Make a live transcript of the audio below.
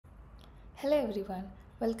Hello everyone,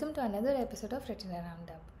 welcome to another episode of Retina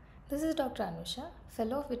Roundup. This is Dr. Anusha,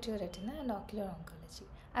 Fellow of Vitreous Retina and Ocular Oncology.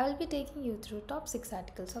 I will be taking you through top 6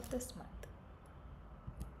 articles of this month.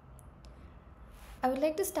 I would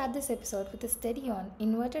like to start this episode with a study on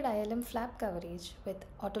inverted ILM flap coverage with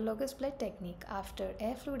autologous blood technique after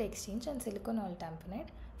air fluid exchange and silicone oil tamponade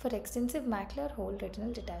for extensive macular hole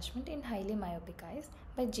retinal detachment in highly myopic eyes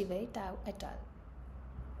by Jiwei Tao et al.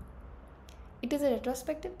 It is a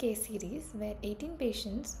retrospective case series where 18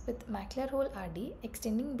 patients with macular hole RD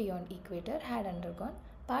extending beyond equator had undergone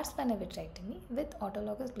pars plana vitrectomy with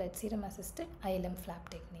autologous blood serum assisted ILM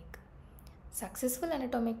flap technique. Successful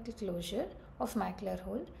anatomical closure of macular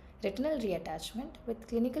hole retinal reattachment with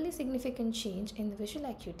clinically significant change in the visual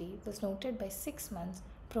acuity was noted by 6 months,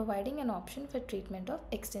 providing an option for treatment of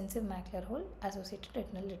extensive macular hole associated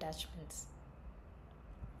retinal detachments.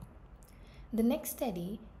 The next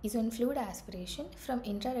study is on fluid aspiration from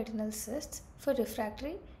intraretinal cysts for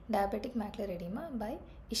refractory diabetic macular edema by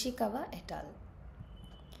Ishikawa et al.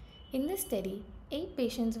 In this study, 8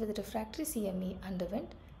 patients with refractory CME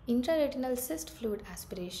underwent intraretinal cyst fluid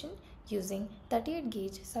aspiration using 38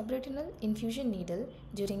 gauge subretinal infusion needle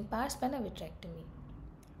during pars plana vitrectomy.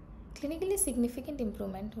 Clinically significant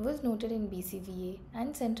improvement was noted in BCVA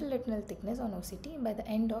and central retinal thickness on OCT by the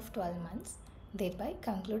end of 12 months, thereby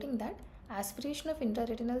concluding that aspiration of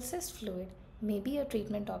intraretinal cyst fluid may be a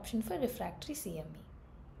treatment option for refractory CME.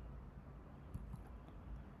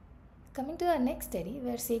 Coming to our next study,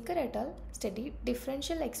 where Sekar et al. Studied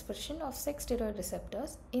differential expression of sex steroid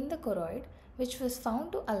receptors in the choroid, which was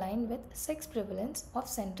found to align with sex prevalence of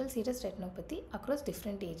central serous retinopathy across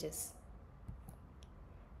different ages.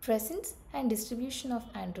 Presence and distribution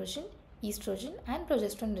of androgen, estrogen and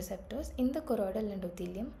progesterone receptors in the choroidal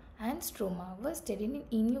endothelium and stroma was studied in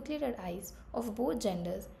enucleated eyes of both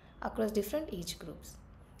genders across different age groups.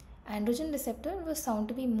 Androgen receptor was found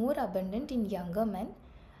to be more abundant in younger men,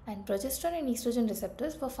 and progesterone and estrogen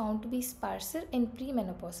receptors were found to be sparser in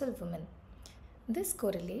premenopausal women. This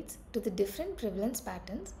correlates to the different prevalence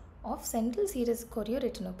patterns of central serous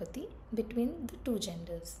chorioretinopathy between the two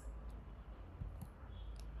genders.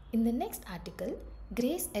 In the next article,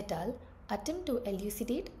 Grace et al. Attempt to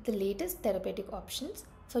elucidate the latest therapeutic options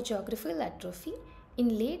for geographical atrophy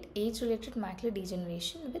in late age-related macular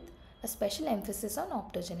degeneration with a special emphasis on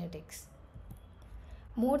optogenetics.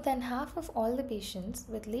 More than half of all the patients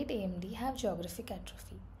with late AMD have geographic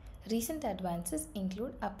atrophy. Recent advances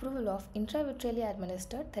include approval of intravitreally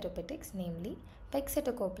administered therapeutics, namely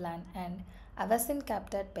pegcetacoplan and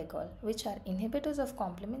avacincaptad pegol, which are inhibitors of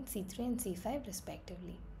complement C3 and C5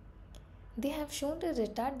 respectively. They have shown to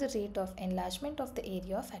retard the rate of enlargement of the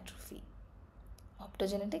area of atrophy.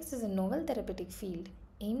 Optogenetics is a novel therapeutic field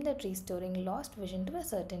aimed at restoring lost vision to a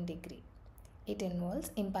certain degree. It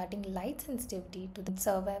involves imparting light sensitivity to the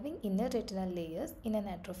surviving inner retinal layers in an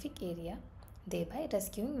atrophic area, thereby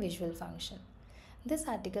rescuing visual function. This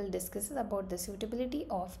article discusses about the suitability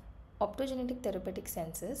of optogenetic therapeutic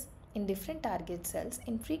sensors in different target cells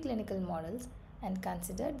in preclinical models and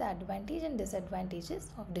consider the advantages and disadvantages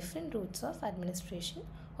of different routes of administration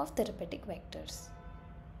of therapeutic vectors.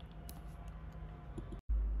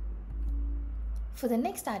 For the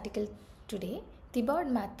next article today, Thibaud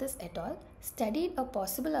Mathis et al. Studied a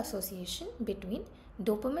possible association between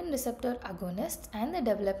dopamine receptor agonists and the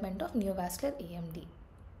development of neovascular AMD.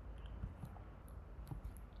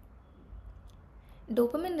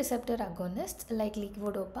 Dopamine receptor agonists like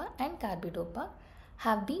levodopa and carbidopa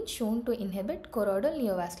have been shown to inhibit choroidal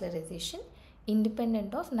neovascularization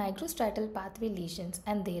independent of nigrostriatal pathway lesions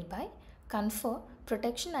and thereby confer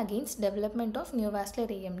protection against development of neovascular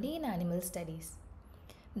AMD in animal studies.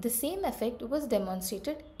 The same effect was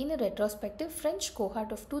demonstrated in a retrospective French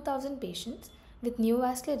cohort of 2000 patients with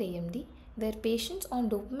neovascular AMD, where patients on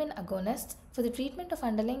dopamine agonists for the treatment of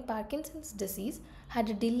underlying Parkinson's disease had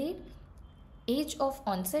a delayed age of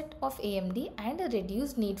onset of AMD and a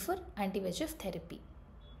reduced need for anti-VEGF therapy.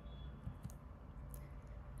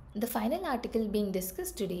 The final article being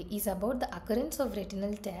discussed today is about the occurrence of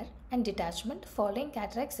retinal tear and detachment following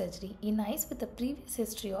cataract surgery in eyes with a previous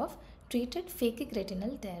history of treated phakic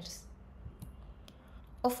retinal tears.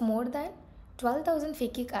 Of more than 12,000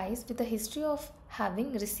 phakic eyes with a history of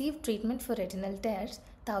having received treatment for retinal tears,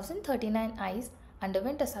 1,039 eyes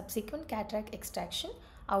underwent a subsequent cataract extraction,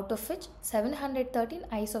 out of which 713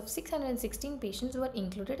 eyes of 616 patients were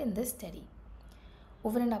included in this study.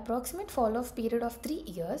 Over an approximate follow-up period of 3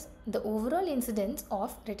 years, the overall incidence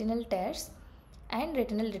of retinal tears and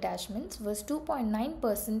retinal detachments was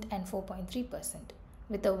 2.9% and 4.3%,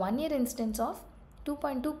 with a 1-year incidence of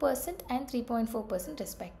 2.2% and 3.4%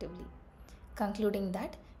 respectively, concluding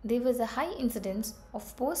that There was a high incidence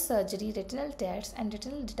of post-surgery retinal tears and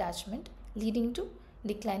retinal detachment, leading to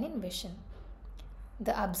decline in vision.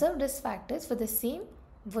 The observed risk factors for the same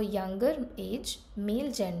were younger age,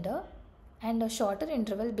 male gender, and a shorter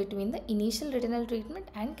interval between the initial retinal treatment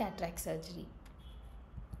and cataract surgery.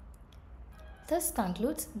 Thus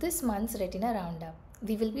concludes this month's Retina Roundup.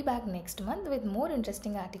 We will be back next month with more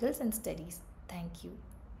interesting articles and studies. Thank you.